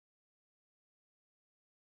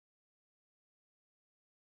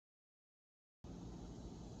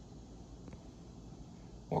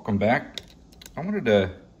Welcome back. I wanted to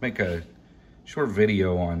make a short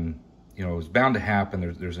video on, it was bound to happen.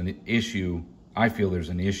 There's an issue. I feel there's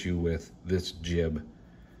an issue with this jib.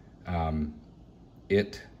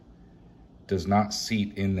 It does not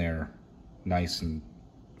seat in there nice and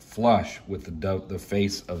flush with the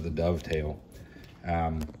face of the dovetail.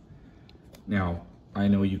 Now, I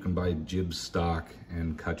know you can buy jib stock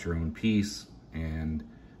and cut your own piece, and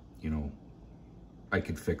I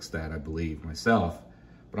could fix that, I believe, myself.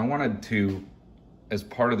 But I wanted to, as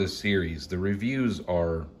part of this series, the reviews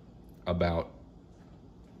are about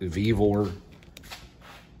Vevor,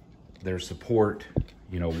 their support,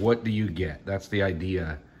 what do you get? That's the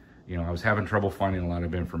idea. I was having trouble finding a lot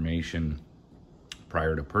of information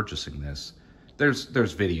prior to purchasing this. There's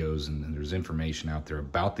videos and there's information out there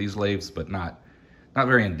about these lathes, but not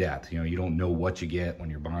very in depth. You don't know what you get when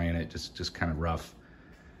you're buying it, just kind of rough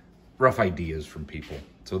ideas from people.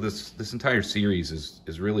 So this entire series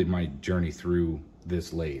is really my journey through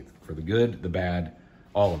this lathe, for the good, the bad,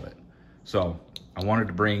 all of it. So I wanted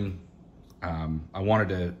to bring, I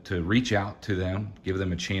wanted to reach out to them, give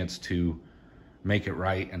them a chance to make it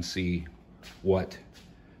right and see what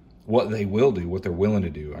they will do, what they're willing to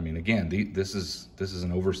do. I mean, again, this is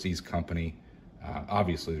an overseas company.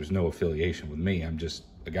 Obviously, there's no affiliation with me. I'm just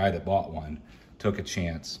a guy that bought one, took a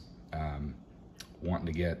chance, wanting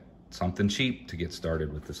to get something cheap to get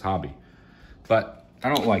started with this hobby. But I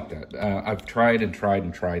don't like that. I've tried and tried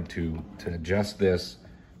and tried to adjust this,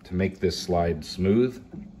 to make this slide smooth,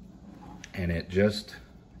 and it just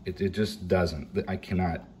doesn't. I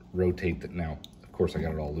cannot rotate that. Now, of course, I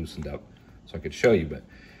got it all loosened up so I could show you, but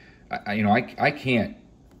I can't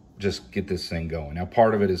just get this thing going. Now,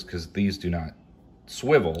 part of it is because these do not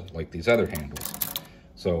swivel like these other handles.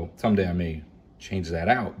 So someday I may change that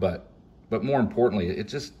out, but more importantly, it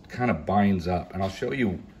just kind of binds up, and I'll show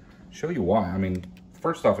you why. I mean,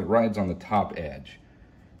 first off, it rides on the top edge.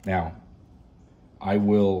 Now, I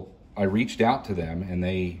reached out to them, and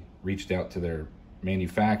they reached out to their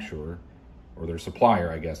manufacturer, or their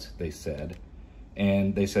supplier, I guess they said,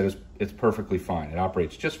 and they said it's perfectly fine. It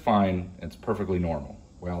operates just fine. It's perfectly normal.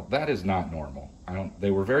 Well, that is not normal.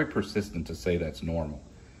 They were very persistent to say that's normal.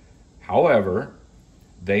 However,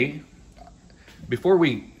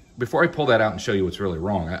 before I pull that out and show you what's really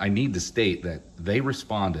wrong, I need to state that they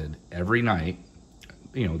responded every night.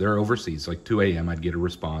 They're overseas, like 2 a.m. I'd get a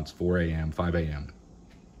response, 4 a.m., 5 a.m.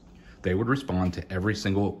 They would respond to every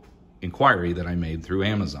single inquiry that I made through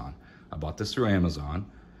Amazon. I bought this through Amazon,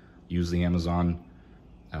 used the Amazon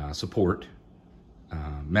support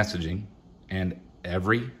messaging, and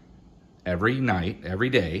every night, every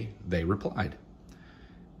day, they replied.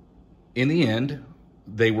 In the end,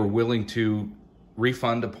 they were willing to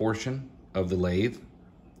refund a portion of the lathe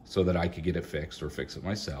so that I could get it fixed or fix it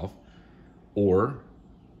myself, or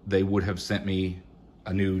they would have sent me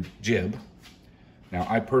a new jib. Now,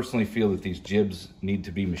 I personally feel that these jibs need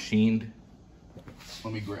to be machined.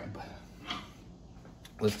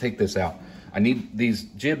 Let's take this out. These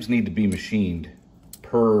jibs need to be machined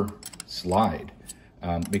per slide,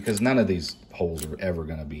 because none of these holes are ever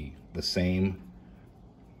going to be the same.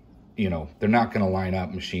 They're not going to line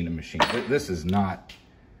up machine to machine. This is not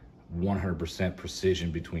 100% precision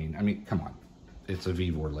between, come on. It's a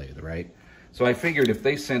Vevor lathe, right? So I figured if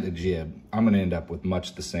they sent a jib, I'm going to end up with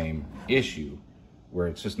much the same issue where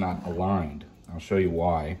it's just not aligned. I'll show you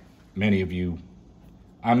why. Many of you,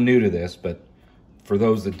 I'm new to this, but for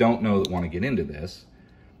those that don't know, that want to get into this,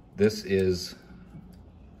 this is,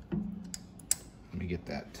 let me get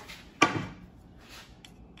that.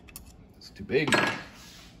 It's too big.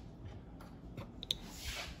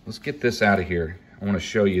 Let's get this out of here. I want to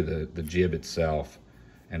show you the jib itself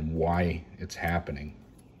and why it's happening.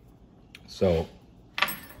 So,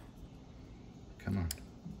 come on.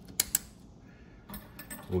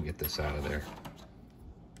 We'll get this out of there.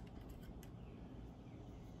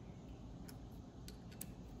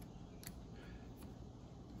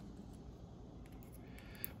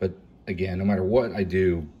 But again, no matter what I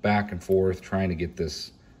do, back and forth, trying to get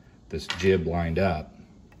this jib lined up,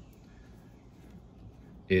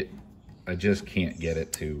 I just can't get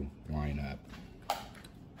it to line up. I'm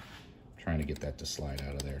trying to get that to slide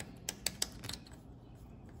out of there.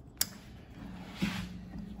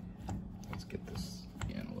 Let's get this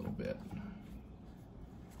in a little bit.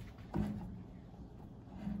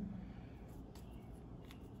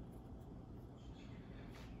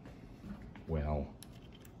 Well,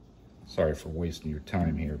 sorry for wasting your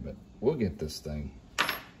time here, but we'll get this thing.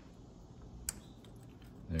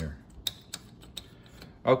 There.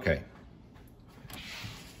 Okay.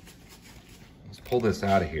 Let's pull this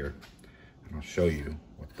out of here and I'll show you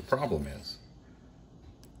what the problem is.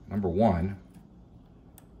 number one,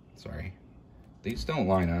 sorry, these don't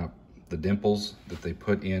line up. The dimples that they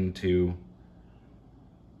put into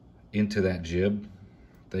that jib,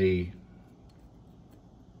 they,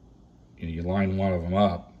 you line one of them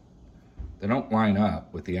up, they don't line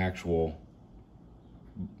up with the actual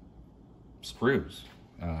screws.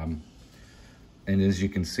 And as you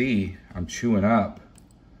can see, I'm chewing up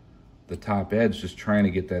the top edge, just trying to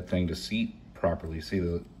get that thing to seat properly. See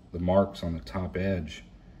the marks on the top edge?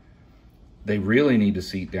 They really need to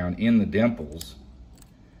seat down in the dimples.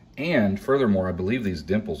 And furthermore, I believe these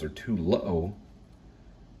dimples are too low,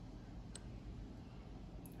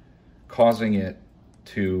 causing it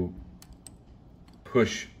to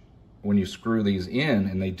push when you screw these in,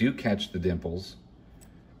 and they do catch the dimples,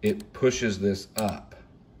 it pushes this up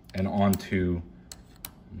and onto,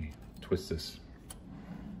 let me twist this.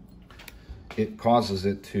 It causes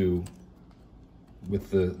it to, with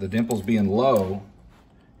the dimples being low,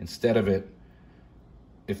 instead of it,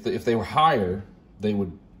 if they were higher, they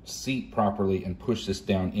would seat properly and push this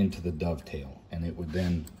down into the dovetail, and it would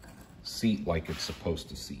then seat like it's supposed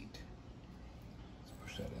to seat. Let's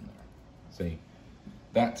push that in there. See,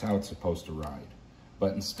 that's how it's supposed to ride.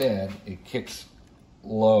 But instead, it kicks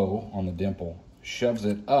low on the dimple, shoves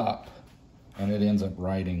it up, and it ends up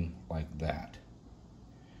riding like that.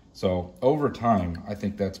 So over time, I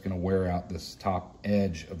think that's going to wear out this top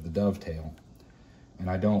edge of the dovetail. And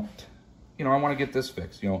I don't, I want to get this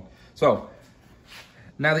fixed, So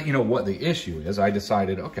now that you know what the issue is, I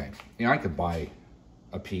decided, okay, I could buy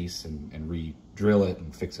a piece and re-drill it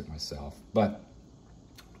and fix it myself. But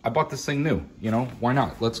I bought this thing new, why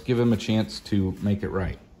not? Let's give him a chance to make it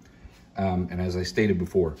right. And as I stated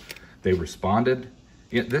before, they responded.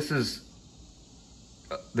 This is,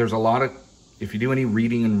 there's a lot of, if you do any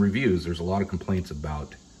reading and reviews, there's a lot of complaints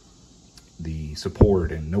about the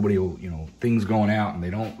support and nobody will, things going out and they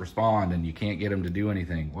don't respond and you can't get them to do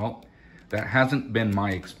anything. Well, that hasn't been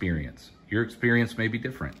my experience. Your experience may be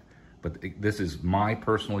different, but this is my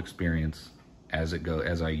personal experience as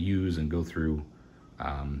I use and go through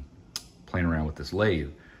playing around with this lathe.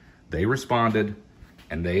 They responded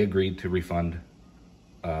and they agreed to refund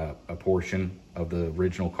a portion of the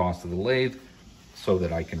original cost of the lathe so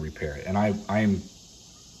that I can repair it. And I'm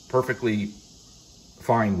perfectly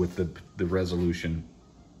fine with the resolution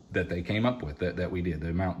that they came up with, that we did, the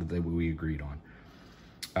amount that we agreed on.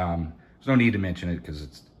 There's no need to mention it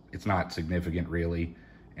because it's not significant really.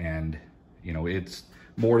 And it's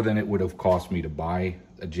more than it would have cost me to buy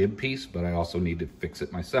a jib piece, but I also need to fix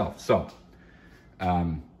it myself. So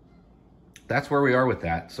that's where we are with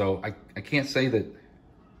that. So I can't say that,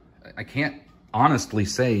 I can't honestly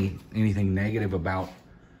say anything negative about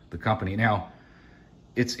the company. Now,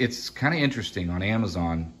 it's kind of interesting. On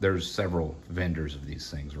Amazon, there's several vendors of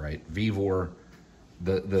these things, right? Vevor,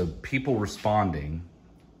 the people responding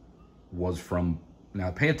was from,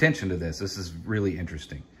 now pay attention to this. This is really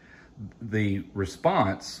interesting. The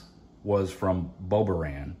response was from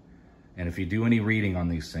Boboran. And if you do any reading on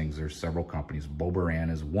these things, there's several companies.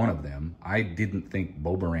 Boboran is one of them. I didn't think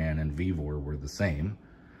Boboran and Vevor were the same,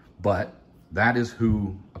 but that is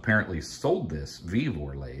who apparently sold this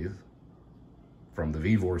Vevor lathe from the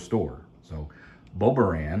Vevor store. So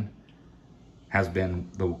Boboran has been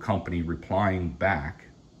the company replying back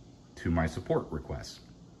to my support requests.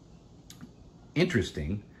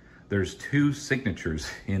 Interesting, there's two signatures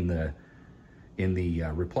in the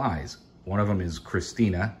replies. One of them is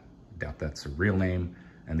Christina, I doubt that's her real name,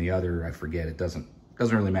 and the other, I forget, it doesn't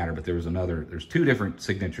really matter, but there's two different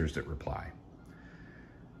signatures that reply.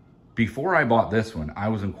 Before I bought this one, I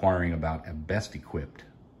was inquiring about a Best Equipped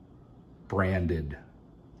branded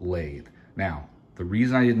lathe. Now, the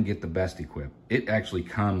reason I didn't get the Best Equipped, it actually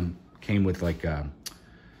came with like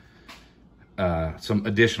some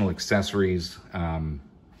additional accessories.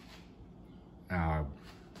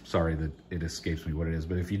 Sorry that it escapes me what it is,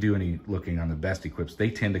 but if you do any looking on the Best Equips, they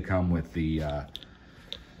tend to come with the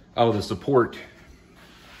support.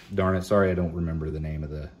 Darn it, sorry I don't remember the name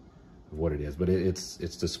of what it is, but it's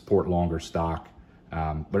to support longer stock.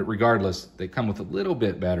 But regardless, they come with a little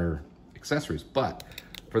bit better accessories, but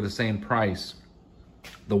for the same price,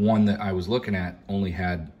 the one that I was looking at only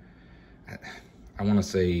had, I want to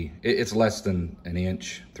say, it's less than an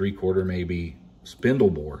inch, 3/4 maybe, spindle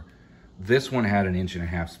bore. This one had an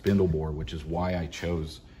 1.5 inch spindle bore, which is why I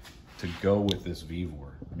chose to go with this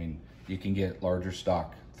Vevor. I mean, you can get larger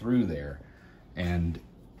stock through there. And,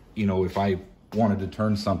 if I wanted to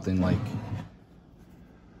turn something like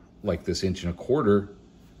this 1.25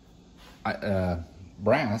 inch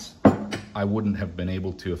brass, I wouldn't have been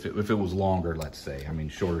able to if it was longer, let's say. I mean,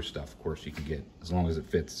 shorter stuff, of course, you can get as long as it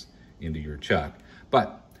fits into your chuck.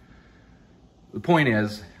 But the point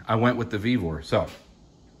is, I went with the Vevor. So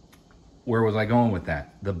where was I going with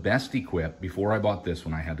that? The best equipped, before I bought this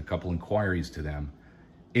one, I had a couple inquiries to them.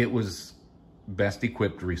 It was best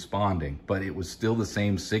equipped responding, but it was still the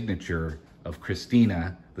same signature of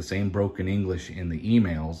Christina, the same broken English in the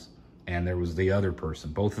emails, and there was the other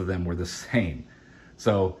person. Both of them were the same.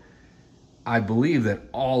 So I believe that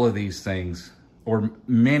all of these things, or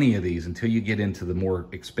many of these, until you get into the more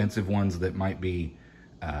expensive ones that might be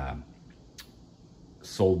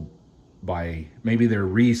sold by, maybe they're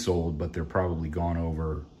resold, but they're probably gone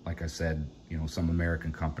over, like I said, you know, some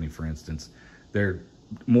American company, for instance, they're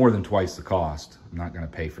more than twice the cost. I'm not going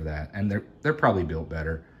to pay for that. And they're probably built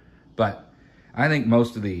better. But I think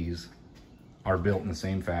most of these are built in the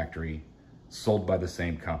same factory, sold by the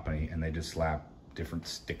same company, and they just slap different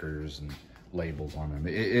stickers and labels on them.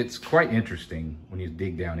 It's quite interesting when you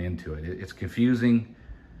dig down into it. It's confusing,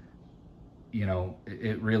 you know,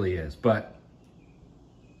 it really is. But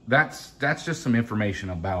that's just some information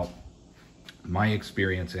about my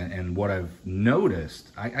experience and what I've noticed.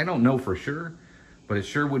 I don't know for sure, but it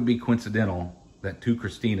sure would be coincidental that two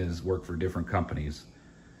Christinas work for different companies,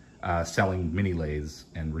 selling mini lathes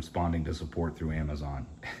and responding to support through Amazon.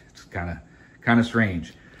 It's kind of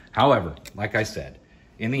strange. However, like I said,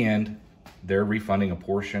 in the end, they're refunding a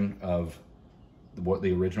portion of what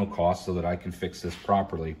the original cost so that I can fix this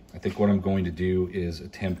properly. I think what I'm going to do is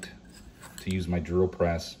attempt to use my drill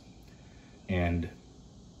press and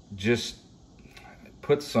just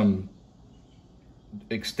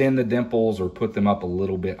extend the dimples or put them up a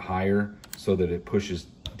little bit higher so that it pushes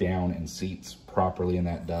down and seats properly in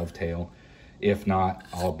that dovetail. If not,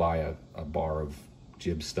 I'll buy a bar of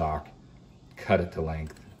jib stock, cut it to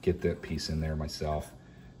length, get that piece in there myself,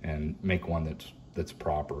 and make one that's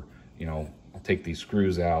proper. You know, I'll take these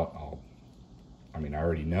screws out. I mean, I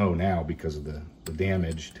already know now because of the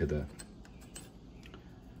damage to the,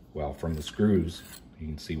 well, from the screws, you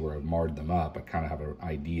can see where I've marred them up. I kind of have an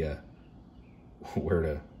idea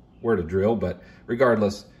where to drill, but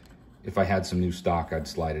regardless, if I had some new stock, I'd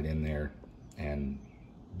slide it in there and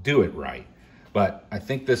do it right. But I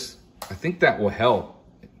think that will help,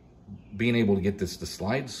 being able to get this to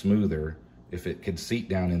slide smoother if it could seat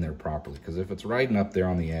down in there properly. Because if it's riding up there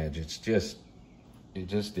on the edge, it just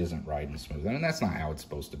isn't riding smooth. I mean, that's not how it's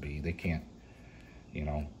supposed to be. They can't, you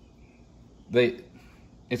know,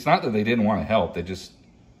 it's not that they didn't want to help. They just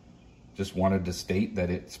wanted to state that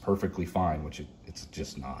it's perfectly fine, which it's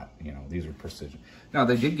just not. You know, these are precision. Now,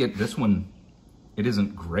 they did get this one. It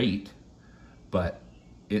isn't great, but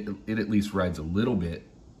it at least rides a little bit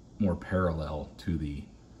more parallel to the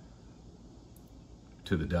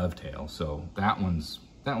dovetail. So that one's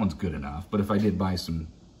good enough. But if I did buy some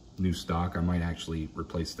new stock, I might actually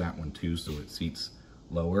replace that one too, so it seats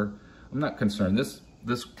lower. I'm not concerned.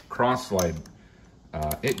 This cross slide,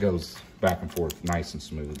 it goes back and forth nice and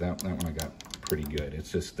smooth. That one I got pretty good.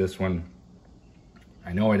 It's just this one,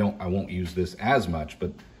 I know I won't use this as much,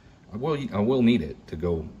 but I will need it to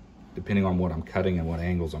go, depending on what I'm cutting and what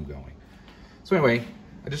angles I'm going. So anyway,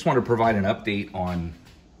 I just want to provide an update on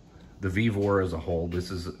the Vevor as a whole. This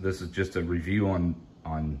is just a review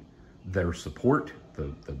on their support,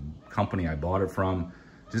 the company I bought it from.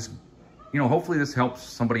 Just, you know, hopefully this helps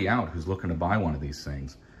somebody out who's looking to buy one of these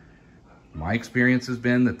things. My experience has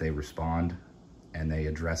been that they respond and they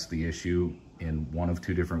address the issue in one of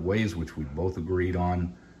two different ways, which we both agreed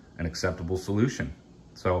on an acceptable solution.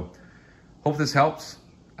 So hope this helps.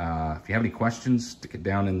 If you have any questions, stick it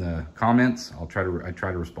down in the comments. I try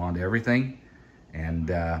to respond to everything, and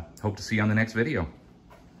hope to see you on the next video.